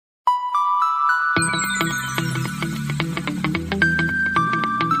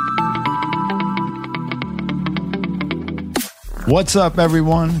What's up,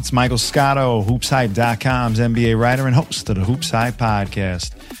 everyone? It's Michael Scotto, HoopsHype.com's NBA writer and host of the Hoops Hype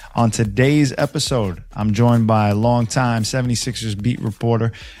podcast. On today's episode, I'm joined by longtime 76ers beat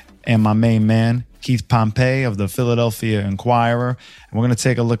reporter and my main man, Keith Pompey of the Philadelphia Inquirer. And we're going to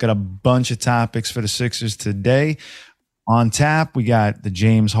take a look at a bunch of topics for the Sixers today. On tap, we got the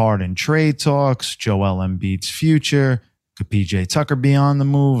James Harden trade talks, Joel Embiid's future. Could PJ Tucker be on the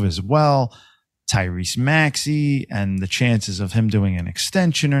move as well? Tyrese Maxey and the chances of him doing an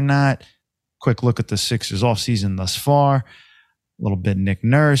extension or not. Quick look at the Sixers offseason thus far. A little bit Nick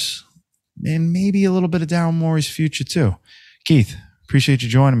Nurse and maybe a little bit of Daryl Morey's future too. Keith, appreciate you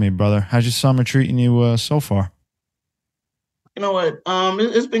joining me, brother. How's your summer treating you so far? You know what?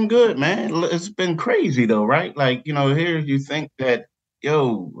 It's been good, man. It's been crazy though, right? Like, here you think that,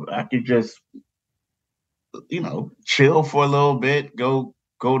 I could just, chill for a little bit, go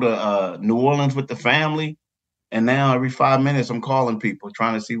to New Orleans with the family. And now every 5 minutes I'm calling people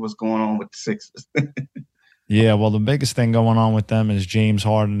trying to see what's going on with the Sixers. Yeah, well, the biggest thing going on with them is James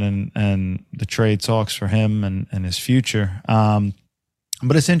Harden and the trade talks for him and his future.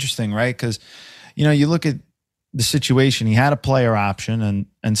 But it's interesting, right? Because, you look at the situation. He had a player option,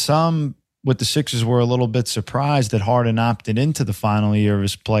 and some with the Sixers were a little bit surprised that Harden opted into the final year of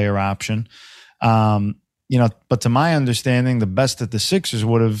his player option. But to my understanding, the best that the Sixers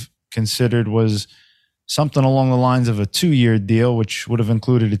would have considered was something along the lines of a 2-year deal, which would have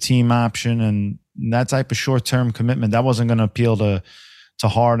included a team option and that type of short-term commitment. That wasn't going to appeal to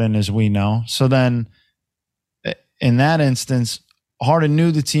Harden, as we know. So then in that instance, Harden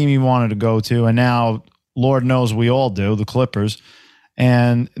knew the team he wanted to go to, and now Lord knows we all do, the Clippers.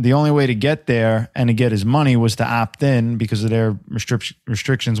 And the only way to get there and to get his money was to opt in because of their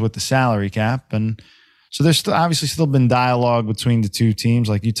restrictions with the salary cap. And so there's obviously still been dialogue between the two teams.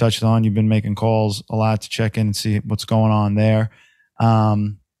 Like you touched on, you've been making calls a lot to check in and see what's going on there.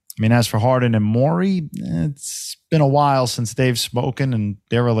 As for Harden and Morey, it's been a while since they've spoken and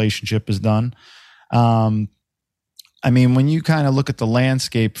their relationship is done. When you kind of look at the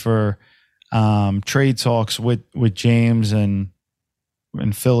landscape for trade talks with James and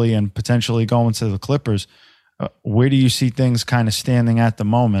Philly and potentially going to the Clippers, where do you see things kind of standing at the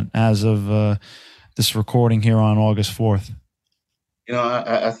moment as of this recording here on August 4th?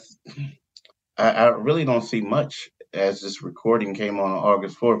 I really don't see much as this recording came on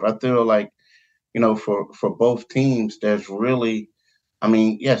August 4th. I feel like, for both teams, there's really,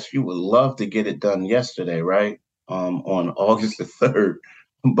 yes, you would love to get it done yesterday, right? On August the 3rd.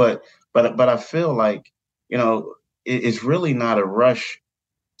 But I feel like, it's really not a rush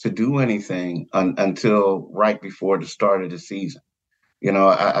to do anything until right before the start of the season.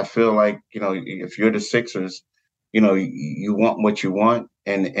 I feel like, if you're the Sixers, you want what you want.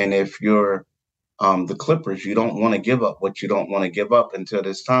 And if you're the Clippers, you don't want to give up what you don't want to give up until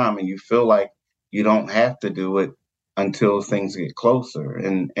this time. And you feel like you don't have to do it until things get closer.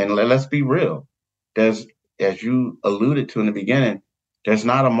 And let's be real. There's, as you alluded to in the beginning, there's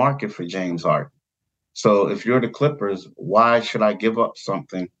not a market for James Harden. So if you're the Clippers, why should I give up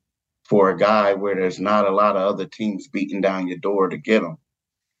something for a guy where there's not a lot of other teams beating down your door to get him?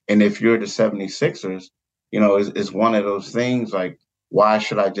 And if you're the 76ers, it's one of those things like, why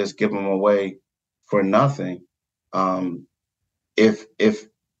should I just give him away for nothing? If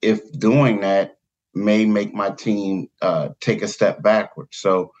doing that may make my team take a step backwards.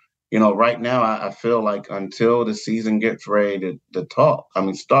 So, right now I feel like until the season gets ready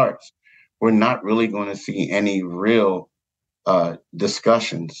to starts, we're not really going to see any real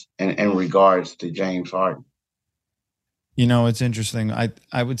discussions in regards to James Harden. It's interesting.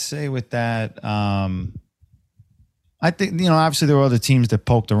 I would say with that, I think, obviously there were other teams that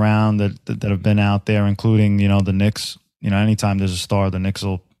poked around that have been out there, including, the Knicks. Anytime there's a star, the Knicks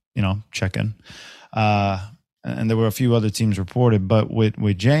will, check in. And there were a few other teams reported. But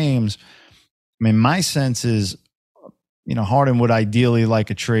with James, my sense is, Harden would ideally like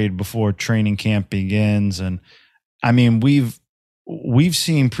a trade before training camp begins. And we've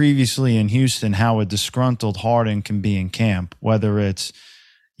seen previously in Houston how a disgruntled Harden can be in camp, whether it's,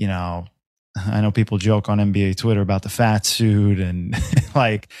 I know people joke on NBA Twitter about the fat suit and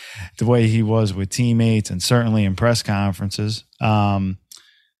like the way he was with teammates and certainly in press conferences. I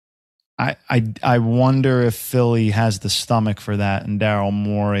wonder if Philly has the stomach for that and Daryl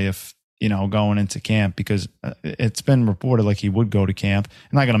Morey, if, going into camp, because it's been reported like he would go to camp.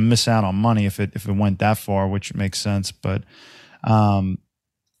 I'm not going to miss out on money if it went that far, which makes sense. But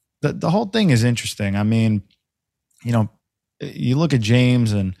the whole thing is interesting. You look at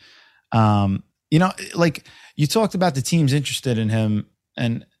James and, like you talked about the teams interested in him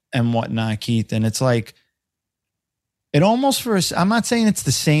and whatnot, Keith. And it's like, It almost I'm not saying it's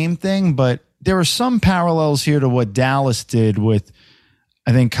the same thing, but there are some parallels here to what Dallas did with,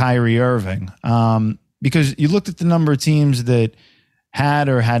 I think, Kyrie Irving. Because you looked at the number of teams that had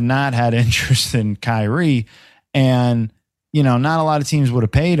or had not had interest in Kyrie, and, not a lot of teams would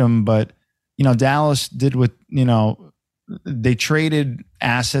have paid him, but, Dallas did what, they traded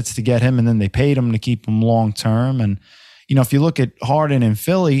assets to get him, and then they paid him to keep him long term. And, if you look at Harden in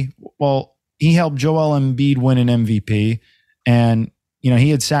Philly, well, he helped Joel Embiid win an MVP, and, he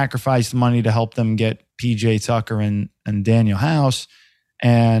had sacrificed money to help them get PJ Tucker and Daniel House.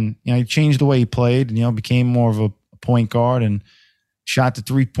 And, he changed the way he played and, became more of a point guard and shot the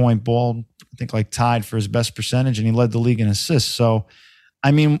 3-point ball, I think like tied for his best percentage, and he led the league in assists. So,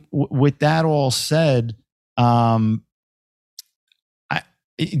 I mean, with that all said, do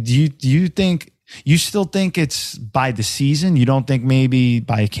you think, you still think it's by the season? You don't think maybe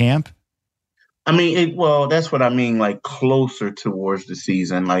by camp? I mean, that's what I mean, like closer towards the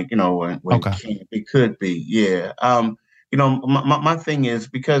season, like, when okay. camp, it could be. Yeah. My thing is,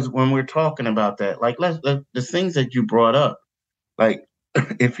 because when we're talking about that, like, the things that you brought up, like,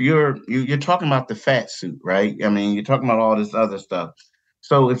 if you're talking about the fat suit, right? I mean, you're talking about all this other stuff.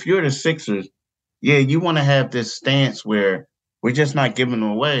 So if you're the Sixers, yeah, you want to have this stance where we're just not giving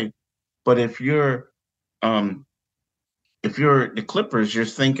them away. But if you're the Clippers, you're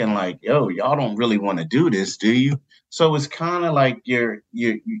thinking like, yo, y'all don't really want to do this, do you? So it's kind of like you're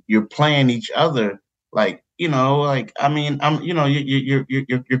playing each other, like, like, I mean,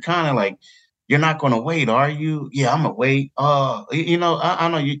 you're kind of like, you're not going to wait, are you? Yeah, I'm gonna wait. I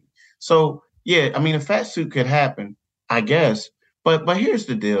know you. So yeah, I mean, a fat suit could happen, I guess. But here's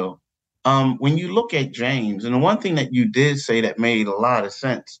the deal. When you look at James, and the one thing that you did say that made a lot of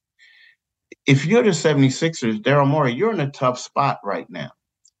sense, if you're the 76ers, Daryl Morey, you're in a tough spot right now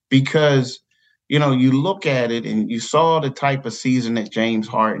because, you look at it and you saw the type of season that James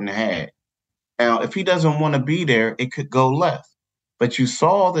Harden had. Now, if he doesn't want to be there, it could go left. But you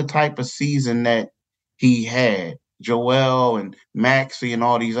saw the type of season that he had, Joel and Maxey and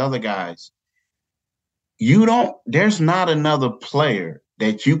all these other guys. There's not another player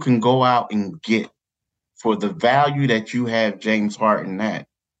that you can go out and get for the value that you have James Harden at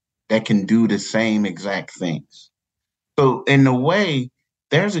that can do the same exact things. So in a way,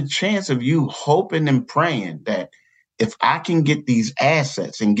 there's a chance of you hoping and praying that if I can get these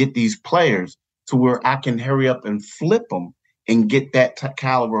assets and get these players to where I can hurry up and flip them and get that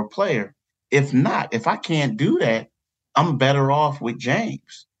caliber player. If not, if I can't do that, I'm better off with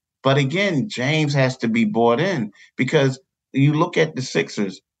James. But again, James has to be bought in because you look at the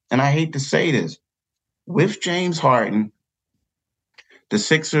Sixers, and I hate to say this, with James Harden, the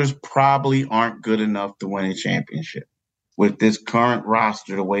Sixers probably aren't good enough to win a championship with this current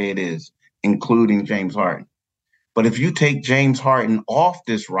roster the way it is, including James Harden. But if you take James Harden off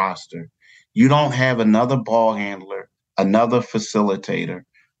this roster, you don't have another ball handler, another facilitator,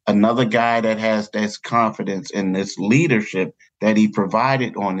 another guy that has this confidence in this leadership that he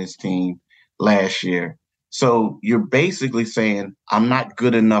provided on his team last year. So you're basically saying, I'm not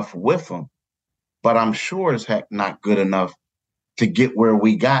good enough with him, but I'm sure as heck not good enough to get where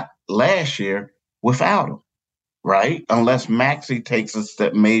we got last year without him, right? Unless Maxey takes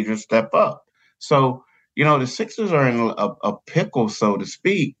a major step up. So, the Sixers are in a pickle, so to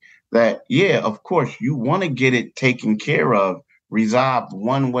speak, that, yeah, of course, you want to get it taken care of, resolved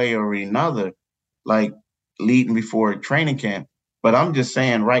one way or another, like leading before training camp. But I'm just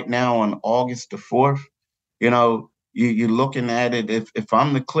saying right now on August the 4th, you're looking at it. If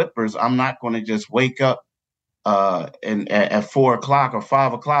I'm the Clippers, I'm not going to just wake up and at 4:00 or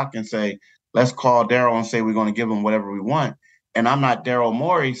 5:00 and say, let's call Daryl and say we're going to give him whatever we want. And I'm not Daryl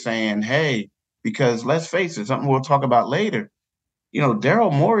Morey saying, hey, because let's face it, something we'll talk about later.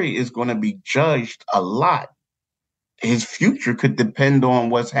 Daryl Morey is going to be judged a lot. His future could depend on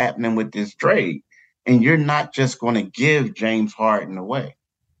what's happening with this trade. And you're not just going to give James Harden away.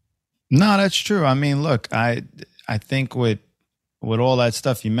 No, that's true. I mean, look, I think with all that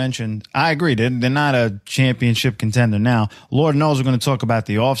stuff you mentioned, I agree. They're not a championship contender now. Lord knows we're going to talk about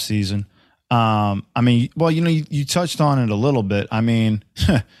the offseason. I mean, well, you touched on it a little bit. I mean,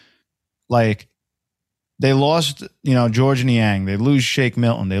 like they lost, George Niang. They lose Shake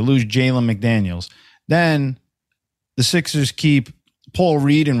Milton. They lose Jalen McDaniels. Then the Sixers keep Paul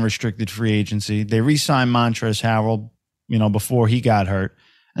Reed in restricted free agency. They re-sign Montrezl Harrell, before he got hurt.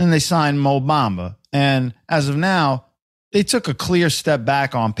 And then they signed Mo Bamba. And as of now, they took a clear step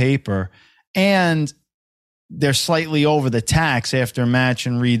back on paper, and they're slightly over the tax after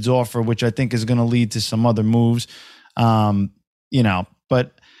matching Reed's offer, which I think is going to lead to some other moves.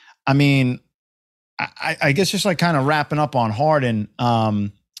 But I mean, I guess just like kind of wrapping up on Harden,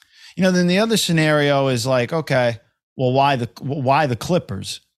 then the other scenario is like, okay, well, why the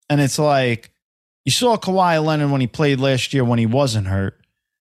Clippers? And it's like, you saw Kawhi Leonard when he played last year when he wasn't hurt.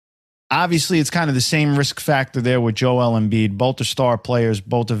 Obviously, it's kind of the same risk factor there with Joel Embiid. Both are star players.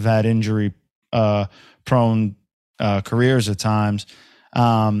 Both have had injury-prone careers at times.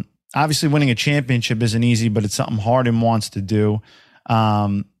 Obviously, winning a championship isn't easy, but it's something Harden wants to do.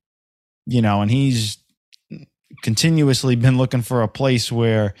 And he's continuously been looking for a place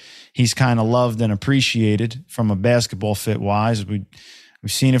where he's kind of loved and appreciated from a basketball fit-wise. We've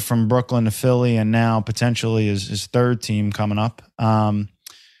seen it from Brooklyn to Philly, and now potentially his third team coming up.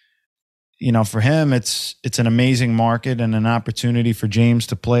 For him, it's an amazing market and an opportunity for James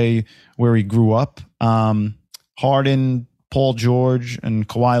to play where he grew up. Harden, Paul George, and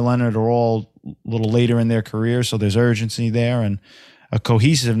Kawhi Leonard are all a little later in their career, so there's urgency there, and a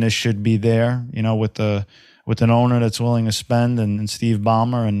cohesiveness should be there, with an owner that's willing to spend and Steve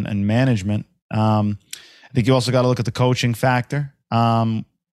Ballmer and management. I think you also got to look at the coaching factor,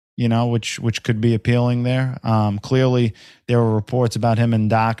 which could be appealing there. Clearly, there were reports about him and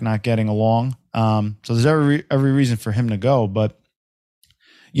Doc not getting along. So there's every reason for him to go. But,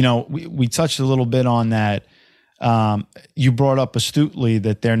 we touched a little bit on that. You brought up astutely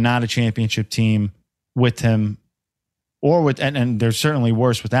that they're not a championship team with him and they're certainly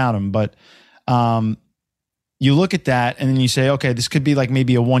worse without him. But you look at that and then you say, okay, this could be like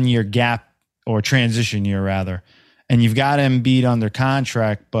maybe a 1-year gap or transition year rather. And you've got Embiid under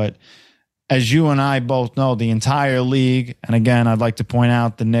contract, but as you and I both know, the entire league, and again, I'd like to point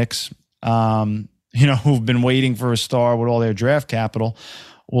out the Knicks, who've been waiting for a star with all their draft capital,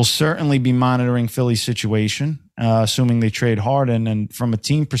 will certainly be monitoring Philly's situation, assuming they trade Harden. And from a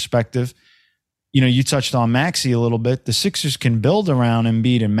team perspective, you touched on Maxey a little bit. The Sixers can build around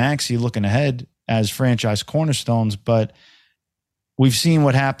Embiid and Maxey looking ahead as franchise cornerstones, but we've seen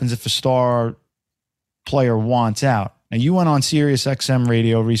what happens if a star player wants out. Now, you went on Sirius XM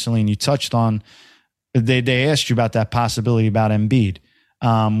radio recently and you touched on, they asked you about that possibility about Embiid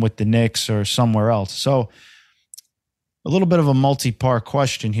with the Knicks or somewhere else. So a little bit of a multi-part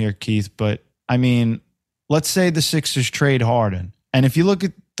question here, Keith, but I mean, let's say the Sixers trade Harden. And if you look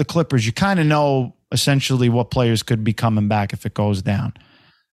at the Clippers, you kind of know essentially what players could be coming back if it goes down.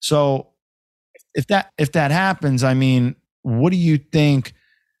 So if that happens, I mean, what do you think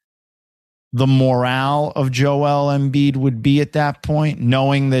the morale of Joel Embiid would be at that point,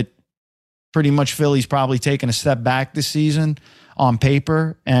 knowing that pretty much Philly's probably taken a step back this season on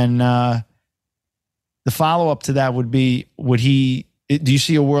paper? And the follow-up to that would be, do you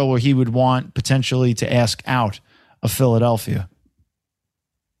see a world where he would want potentially to ask out of Philadelphia?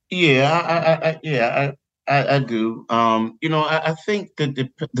 Yeah, I do. I think that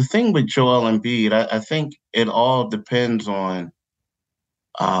the thing with Joel Embiid, I think it all depends on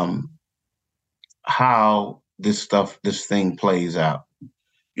how this thing plays out.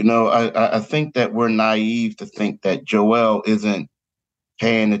 I think that we're naive to think that Joel isn't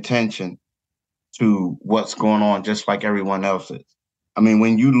paying attention to what's going on just like everyone else is. I mean,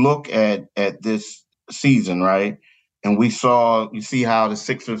 when you look at this season, right, and you see how the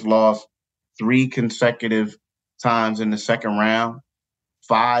Sixers lost 3 consecutive times in the second round.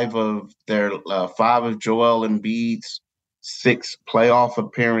 5 of Joel Embiid's 6 playoff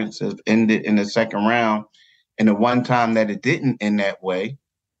appearances ended in the second round. And the one time that it didn't end that way,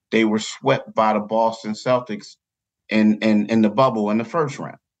 they were swept by the Boston Celtics in the bubble in the first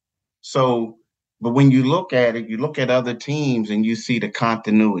round. So, but when you look at it, you look at other teams and you see the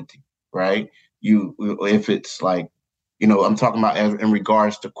continuity, right? If it's like, I'm talking about in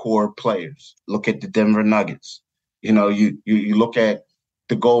regards to core players. Look at the Denver Nuggets. You look at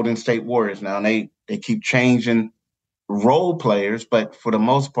the Golden State Warriors. Now they keep changing role players, but for the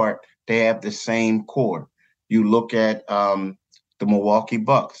most part, they have the same core. You look at the Milwaukee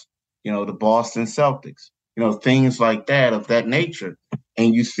Bucks, the Boston Celtics, things like that of that nature.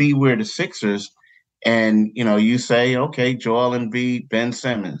 And you see where the Sixers, and you say, okay, Joel Embiid, Ben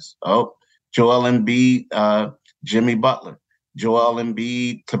Simmons. Oh, Joel Embiid, Jimmy Butler, Joel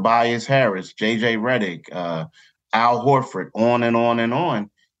Embiid, Tobias Harris, JJ Redick, Al Horford, on and on and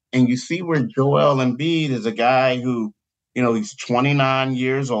on. And you see where Joel Embiid is a guy who, he's 29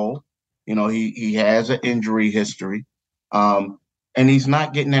 years old. He has an injury history. And he's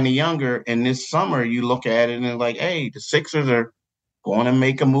not getting any younger. And this summer, you look at it and it's like, hey, the Sixers are going to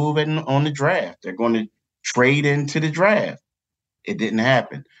make a move on the draft. They're going to trade into the draft. It didn't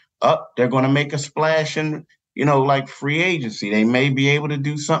happen. They're going to make a splash in, like free agency. They may be able to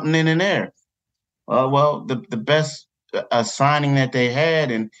do something in and there. Well, the best signing that they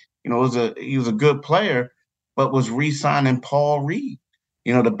had, and he was a good player, but was re-signing Paul Reed,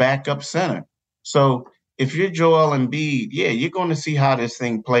 the backup center. So if you're Joel Embiid, yeah, you're going to see how this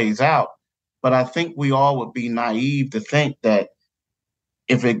thing plays out. But I think we all would be naive to think that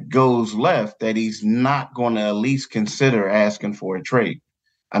if it goes left, that he's not going to at least consider asking for a trade.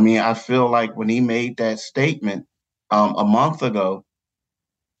 I mean, I feel like when he made that statement a month ago,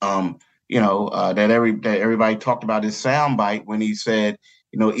 that everybody talked about his soundbite when he said,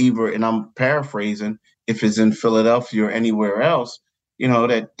 either, and I'm paraphrasing, if it's in Philadelphia or anywhere else,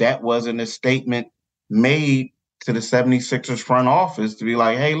 that wasn't a statement made to the 76ers front office to be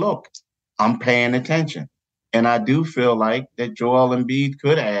like, hey, look, I'm paying attention. And I do feel like that Joel Embiid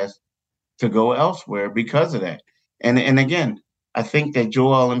could ask to go elsewhere because of that. And again, I think that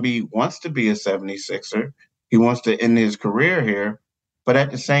Joel Embiid wants to be a 76er. He wants to end his career here. But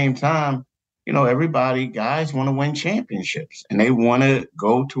at the same time, guys want to win championships and they want to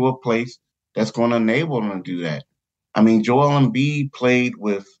go to a place that's going to enable them to do that. I mean, Joel Embiid played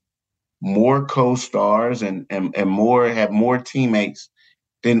with more co-stars and had more teammates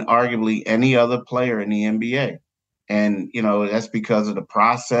than arguably any other player in the NBA. And, that's because of the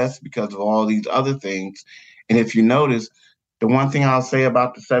process, because of all these other things. And if you notice, the one thing I'll say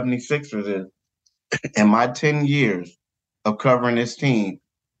about the 76ers is in my 10 years of covering this team,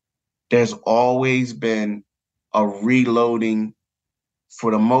 there's always been a reloading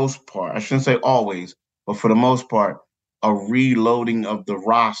for the most part. I shouldn't say always, but for the most part, a reloading of the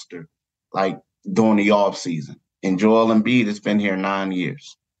roster, like during the off season. And Joel Embiid has been here 9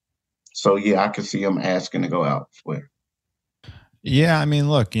 years. So, yeah, I could see him asking to go elsewhere. Yeah, I mean,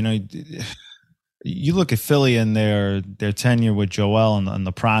 look, you look at Philly and their tenure with Joel and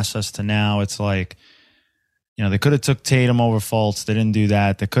the process to now, it's like, they could have took Tatum over Fultz. They didn't do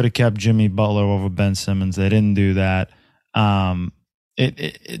that. They could have kept Jimmy Butler over Ben Simmons. They didn't do that.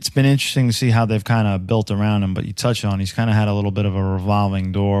 It's been interesting to see how they've kind of built around him, but you touch on, he's kind of had a little bit of a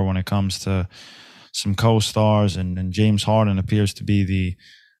revolving door when it comes to some co-stars, and James Harden appears to be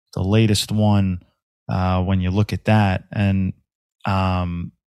the latest one when you look at that. And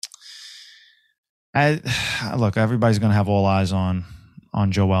look, everybody's going to have all eyes on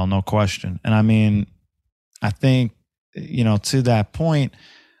Joel, no question. And I mean, I think, to that point,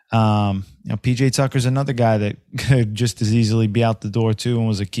 PJ Tucker's another guy that could just as easily be out the door too, and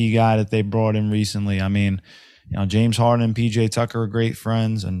was a key guy that they brought in recently. I mean, James Harden and PJ Tucker are great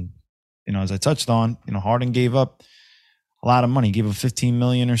friends. And, as I touched on, Harden gave up a lot of money, gave up $15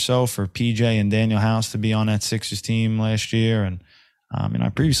 million or so for PJ and Daniel House to be on that Sixers team last year. And, I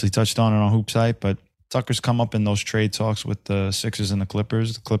previously touched on it on Hoop Site, but Tucker's come up in those trade talks with the Sixers and the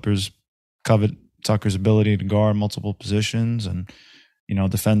Clippers. The Clippers covet Tucker's ability to guard multiple positions and,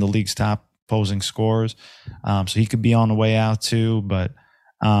 defend the league's top opposing scorers. So he could be on the way out too. But,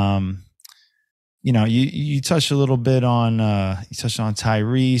 you touched a little bit on, you touched on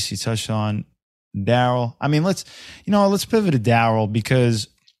Tyrese, you touched on Daryl. I mean, let's pivot to Daryl because,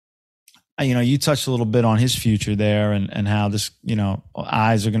 you touched a little bit on his future there and how this,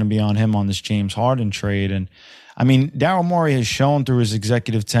 eyes are going to be on him on this James Harden trade. And I mean, Daryl Morey has shown through his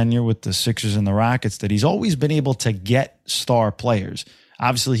executive tenure with the Sixers and the Rockets that he's always been able to get star players.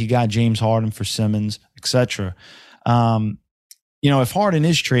 Obviously, he got James Harden for Simmons, etc. If Harden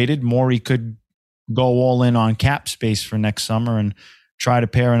is traded, Morey could go all in on cap space for next summer and try to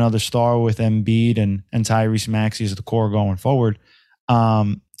pair another star with Embiid and Tyrese Maxey as the core going forward.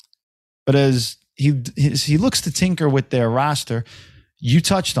 But as he looks to tinker with their roster, you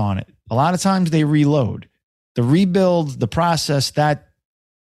touched on it. A lot of times they reload. The rebuild, the process,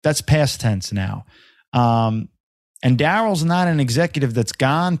 that's past tense now. And Daryl's not an executive that's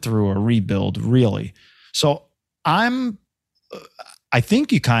gone through a rebuild, really. So I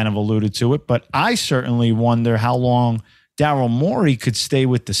think you kind of alluded to it, but I certainly wonder how long Daryl Morey could stay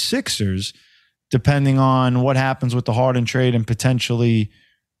with the Sixers, depending on what happens with the Harden trade and potentially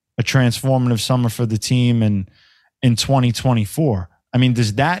a transformative summer for the team in 2024. I mean,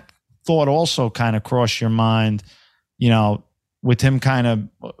 does that thought also kind of cross your mind, with him kind of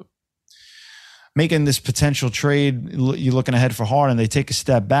making this potential trade, you're looking ahead for Harden, they take a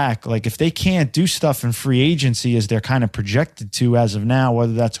step back. Like if they can't do stuff in free agency as they're kind of projected to as of now,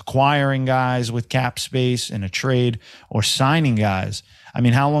 whether that's acquiring guys with cap space in a trade or signing guys, I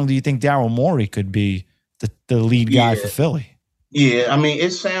mean, how long do you think Daryl Morey could be the lead guy for Philly? Yeah, I mean,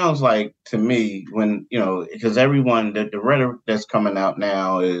 it sounds like to me when, because everyone, the rhetoric that's coming out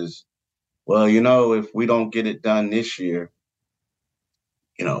now is, well, if we don't get it done this year,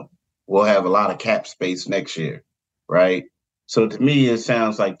 we'll have a lot of cap space next year, right? So to me, it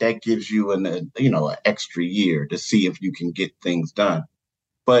sounds like that gives you an extra year to see if you can get things done.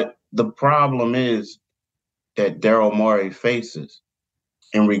 But the problem is that Daryl Morey faces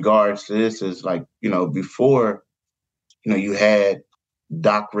in regards to this is like, before, you had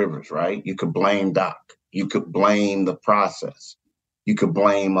Doc Rivers, right? You could blame Doc. You could blame the process. You could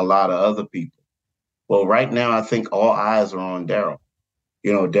blame a lot of other people. Well, right now, I think all eyes are on Daryl.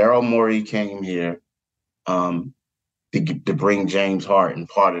 Daryl Morey came here um, to bring James Harden,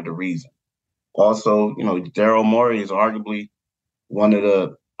 part of the reason. Also, Daryl Morey is arguably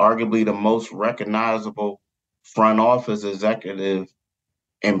the most recognizable front office executive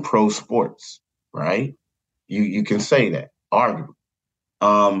in pro sports, right? You can say that, arguably.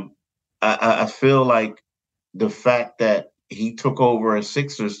 Um, I feel like the fact that he took over a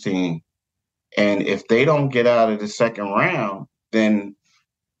Sixers team, and if they don't get out of the second round, then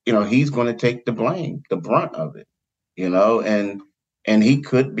he's going to take the blame, the brunt of it, and he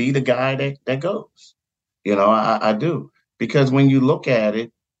could be the guy that goes. I do, because when you look at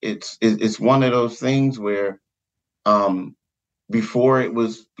it, it's one of those things where um, before it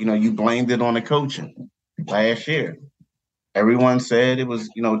was, you blamed it on the coaching last year. Everyone said it was,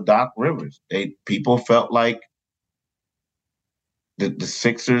 Doc Rivers. People felt like the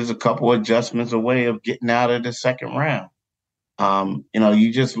Sixers a couple adjustments away of getting out of the second round.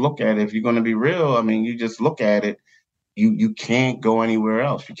 You just look at it. If you're going to be real, I mean, you just look at it. You can't go anywhere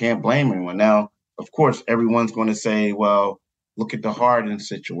else. You can't blame anyone. Now, of course, everyone's going to say, "Well, look at the Harden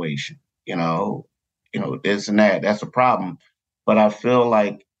situation." This and that. That's a problem. But I feel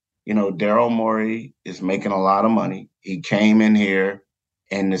like Daryl Morey is making a lot of money. He came in here,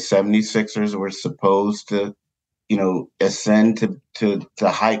 and the 76ers were supposed to, ascend to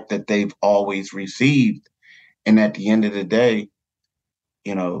the hype that they've always received. And at the end of the day,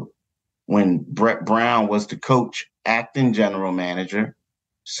 you know, when Brett Brown was the coach, acting general manager,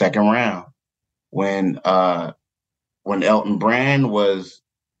 second round. When Elton Brand was,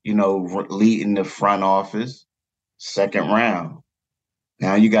 leading the front office, second round.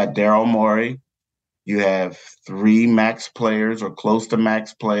 Now you got Daryl Morey. You have three max players or close to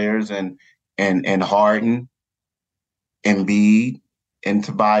max players, and Harden, Embiid, and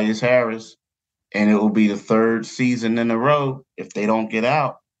Tobias Harris, and it will be the third season in a row if they don't get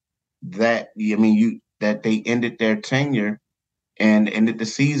out that they ended their tenure and ended the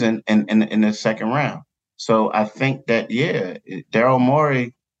season in the second round. So I think that Daryl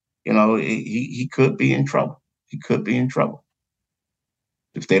Morey, he could be in trouble. He could be in trouble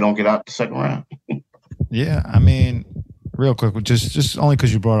if they don't get out the second round. Yeah, I mean, real quick, just only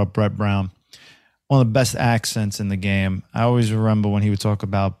because you brought up Brett Brown, one of the best accents in the game. I always remember when he would talk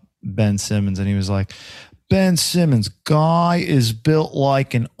about Ben Simmons, and he was like, "Ben Simmons, guy is built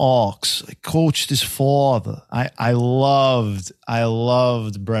like an ox. I coached his father." I loved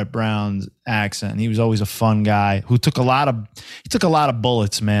Brett Brown's accent. He was always a fun guy who took a lot of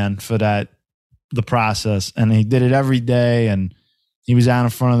bullets, man, for the process, and he did it every day, and he was out in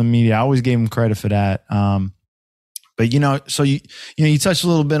front of the media. I always gave him credit for that. But so you touched a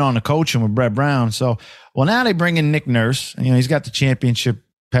little bit on the coaching with Brett Brown. So now they bring in Nick Nurse, and he's got the championship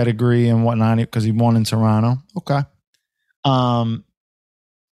pedigree and whatnot because he won in Toronto. Okay.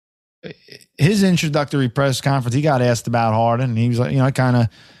 His introductory press conference, he got asked about Harden, and he was like, I kind of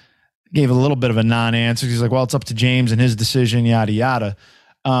gave a little bit of a non-answer. He's like, well, it's up to James and his decision, yada yada.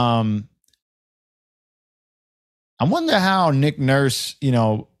 I wonder how Nick Nurse,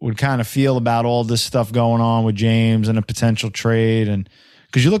 would kind of feel about all this stuff going on with James and a potential trade. And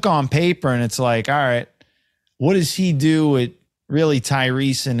because you look on paper and it's like, all right, what does he do with really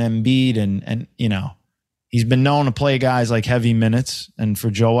Tyrese and Embiid? And he's been known to play guys like heavy minutes. And for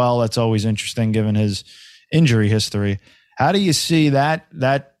Joel, that's always interesting given his injury history. How do you see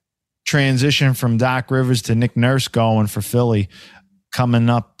that transition from Doc Rivers to Nick Nurse going for Philly coming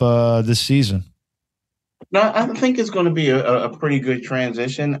up this season? No, I think it's going to be a pretty good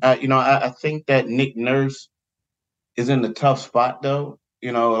transition. I think that Nick Nurse is in a tough spot, though.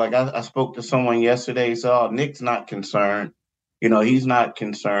 Like I spoke to someone yesterday, so Nick's not concerned. He's not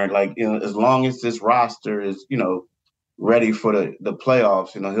concerned. Like, as long as this roster is, ready for the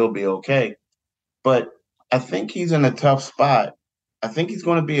playoffs, he'll be okay. But I think he's in a tough spot. I think he's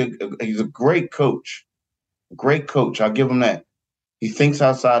going to be he's a great coach. Great coach. I'll give him that. He thinks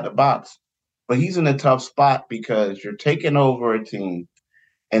outside the box. But he's in a tough spot because you're taking over a team.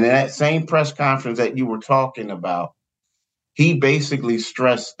 And in that same press conference that you were talking about, he basically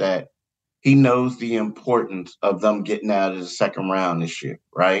stressed that he knows the importance of them getting out of the second round this year,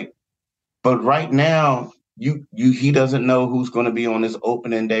 right? But right now, he doesn't know who's going to be on his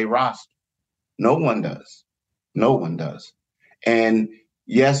opening day roster. No one does. No one does. And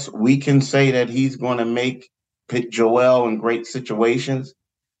yes, we can say that he's going to put Joel in great situations.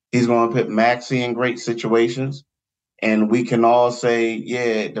 He's going to put Maxey in great situations. And we can all say,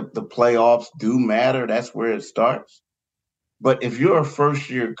 yeah, the playoffs do matter. That's where it starts. But if you're a first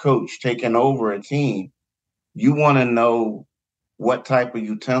year coach taking over a team, you want to know what type of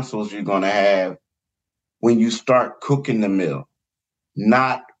utensils you're going to have when you start cooking the meal,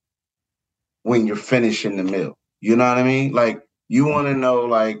 not when you're finishing the meal. You know what I mean? Like, you want to know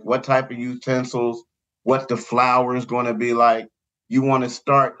like what type of utensils, what the flour is going to be like. You want to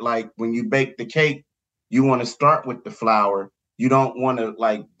start like when you bake the cake, you want to start with the flour. You don't want to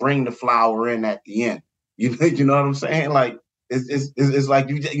like bring the flour in at the end. You know what I'm saying? Like it's like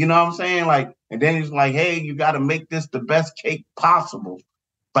you know what I'm saying? Like, and then he's like, hey, you got to make this the best cake possible,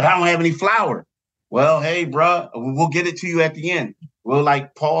 but I don't have any flour. Well, hey, bro, we'll get it to you at the end. We'll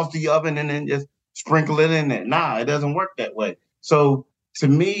like pause the oven and then just sprinkle it in there. Nah, it doesn't work that way. So to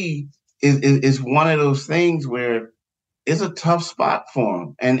me, it's one of those things where it's a tough spot for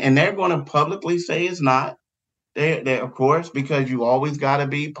them, and they're going to publicly say it's not. They of course, because you always got to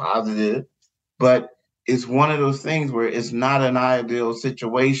be positive, but it's one of those things where it's not an ideal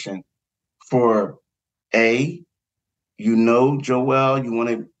situation for a. You know, Joel, you want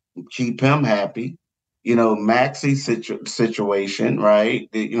to keep him happy. You know, Maxey's situation, right?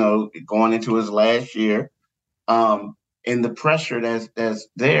 You know, going into his last year, and the pressure that's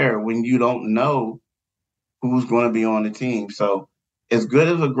there when you don't know who's going to be on the team. So, as good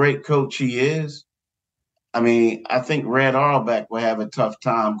as a great coach he is, I mean, I think Red Auerbach will have a tough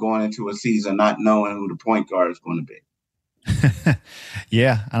time going into a season not knowing who the point guard is going to be.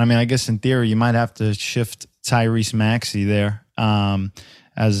 Yeah, and I mean, I guess in theory, you might have to shift Tyrese Maxey there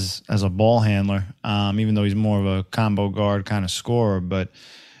as a ball handler, even though he's more of a combo guard kind of scorer. But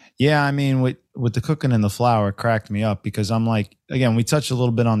yeah, I mean, with the cooking and the flour, it cracked me up because I'm like, again, we touched a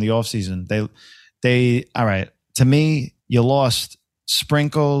little bit on the offseason. They all right. To me, you lost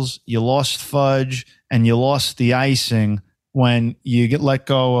sprinkles, you lost fudge, and you lost the icing when you get let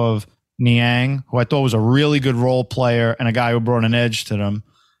go of Niang, who I thought was a really good role player and a guy who brought an edge to them,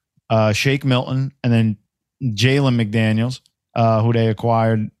 Shake Milton, and then Jalen McDaniels, who they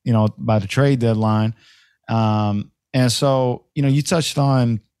acquired, by the trade deadline. And so, you touched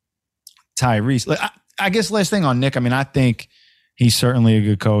on Tyrese. Like, I guess last thing on Nick, I mean, I think he's certainly a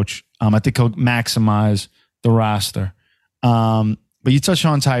good coach. I think he'll maximize the roster. But you touched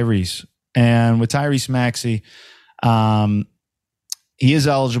on Tyrese. And with Tyrese Maxey, he is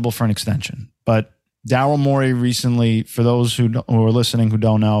eligible for an extension. But Daryl Morey recently, for those who are listening who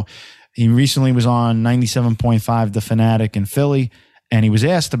don't know, he recently was on 97.5 The Fanatic in Philly, and he was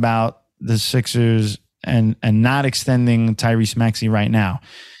asked about the Sixers and not extending Tyrese Maxey right now.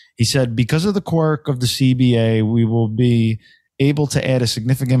 He said, because of the quirk of the CBA, we will be able to add a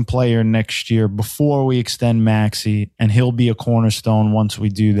significant player next year before we extend Maxey, and he'll be a cornerstone once we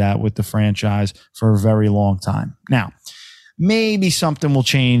do that with the franchise for a very long time. Now, maybe something will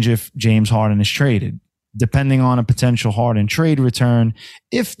change if James Harden is traded, depending on a potential Harden trade return.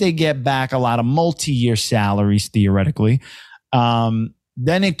 If they get back a lot of multi-year salaries, theoretically,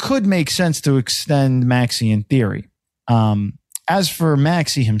 then it could make sense to extend Maxey in theory. As for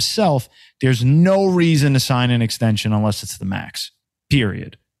Maxey himself, there's no reason to sign an extension unless it's the max,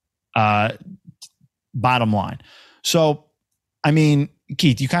 period. Bottom line. So, I mean,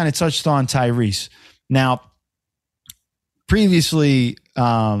 Keith, you kind of touched on Tyrese. Now, previously,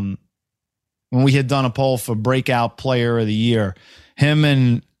 when we had done a poll for Breakout Player of the Year, him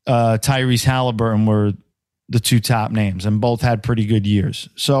and Tyrese Halliburton were the two top names, and both had pretty good years.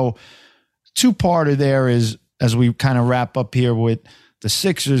 So, two-parter there is, as we kind of wrap up here with the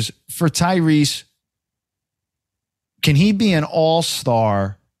Sixers, for Tyrese, can he be an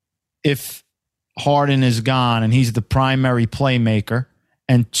all-star if Harden is gone and he's the primary playmaker?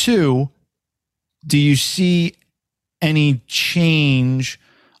 And two, do you see any change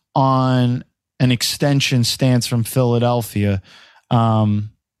on an extension stance from Philadelphia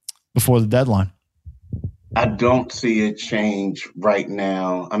before the deadline? I don't see a change right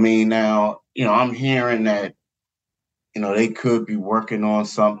now. I mean, now, I'm hearing that, they could be working on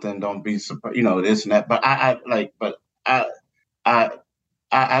something. Don't be surprised, this and that. But I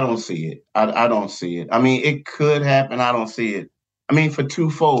don't see it. I don't see it. I mean, it could happen. I don't see it. I mean, for two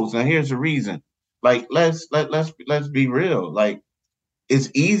folds. And here's the reason. Like, let's be real. Like, it's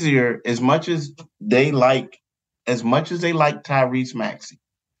easier as much as they like Tyrese Maxey,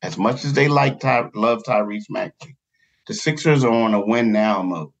 as much as they love Tyrese Maxey. The Sixers are on a win now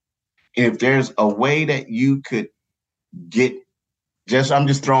mode. If there's a way that you could get, I'm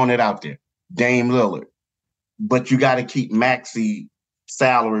just throwing it out there, Dame Lillard, but you got to keep Maxey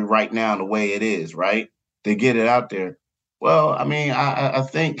salary right now the way it is, right? To get it out there. Well, I mean, I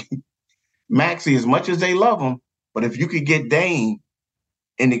think Maxey, as much as they love him, but if you could get Dame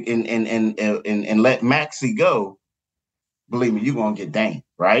and let Maxey go, believe me, you're gonna get Dame,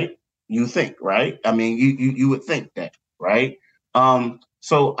 right? You think, right? I mean, you would think that, right?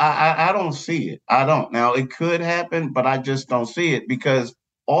 So I don't see it. I don't. Now it could happen, but I just don't see it because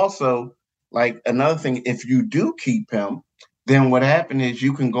also, like another thing, if you do keep him, then what happened is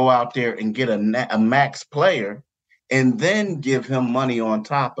you can go out there and get a max player, and then give him money on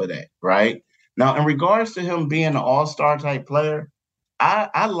top of that, right? Now, in regards to him being an all-star type player,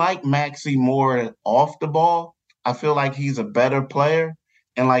 I like Maxey more off the ball. I feel like he's a better player.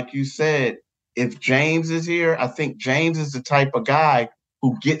 And like you said, if James is here, I think James is the type of guy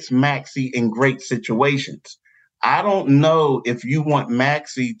who gets Maxey in great situations. I don't know if you want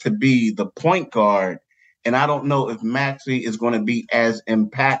Maxey to be the point guard, and I don't know if Maxey is going to be as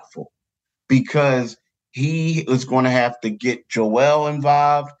impactful because he is going to have to get Joel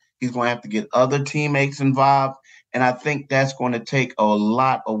involved. He's going to have to get other teammates involved. And I think that's going to take a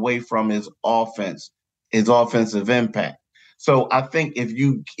lot away from his offense, his offensive impact. So I think if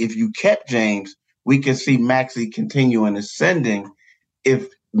you kept James, we could see Maxey continuing ascending. If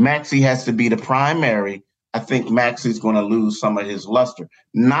Maxey has to be the primary, I think Maxey's going to lose some of his luster.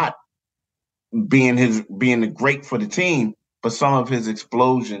 Not being great for the team, but some of his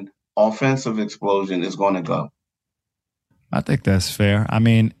offensive explosion is going to go. I think that's fair. I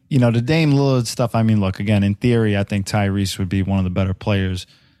mean, the Dame Lillard stuff, I mean, look, again, in theory, I think Tyrese would be one of the better players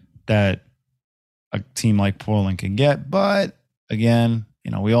that a team like Portland can get. But again,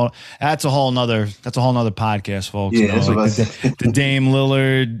 that's a whole nother podcast, folks. Yeah, the Dame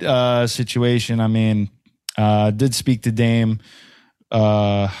Lillard situation. I mean, did speak to Dame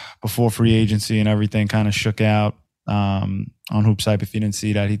before free agency and everything kind of shook out on Hoops Hype. If you didn't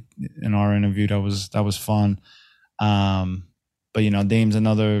see that in our interview, that was fun. But Dame's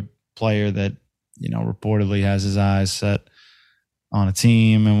another player that reportedly has his eyes set on a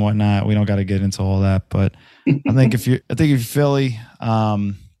team and whatnot. We don't got to get into all that, but I think if you're Philly,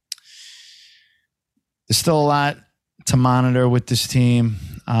 there's still a lot to monitor with this team.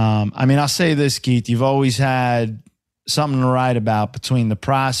 I mean, I'll say this, Keith, you've always had something to write about between the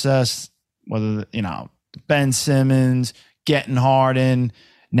process, whether Ben Simmons, getting Harden,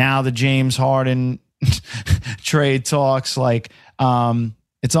 now the James Harden trade talks. Like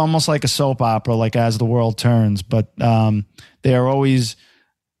it's almost like a soap opera, like As the World Turns, but they are always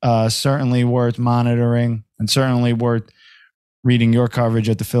certainly worth monitoring and certainly worth reading your coverage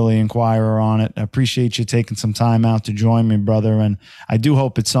at the Philly Inquirer on it. I appreciate you taking some time out to join me, brother, and I do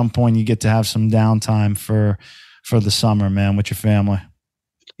hope at some point you get to have some downtime for the summer, man, with your family.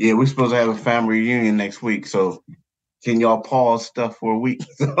 Yeah, we're supposed to have a family reunion next week, so can y'all pause stuff for a week?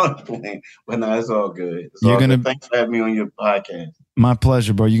 But no, it's all good. Thanks for having me on your podcast. My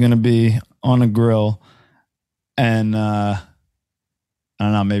pleasure, bro. You're going to be on a grill, and I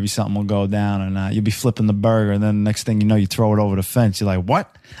don't know, maybe something will go down, and you'll be flipping the burger, and then the next thing you know, you throw it over the fence. You're like,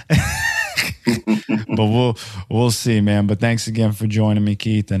 what? But we'll see, man. But thanks again for joining me,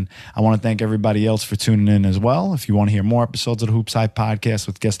 Keith. And I want to thank everybody else for tuning in as well. If you want to hear more episodes of the Hoops Hype Podcast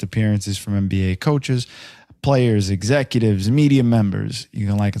with guest appearances from NBA coaches, players, executives, media members, you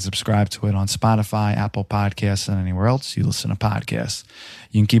can like and subscribe to it on Spotify, Apple Podcasts, and anywhere else you listen to podcasts.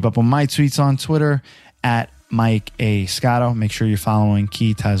 You can keep up with my tweets on Twitter at Mike A. Scotto. Make sure you're following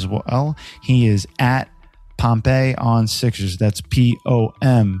Keith as well. He is at Pompey on Sixers. That's POMPEY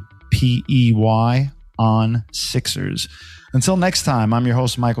on Sixers. Until next time, I'm your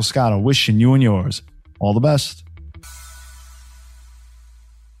host, Michael Scotto, wishing you and yours all the best.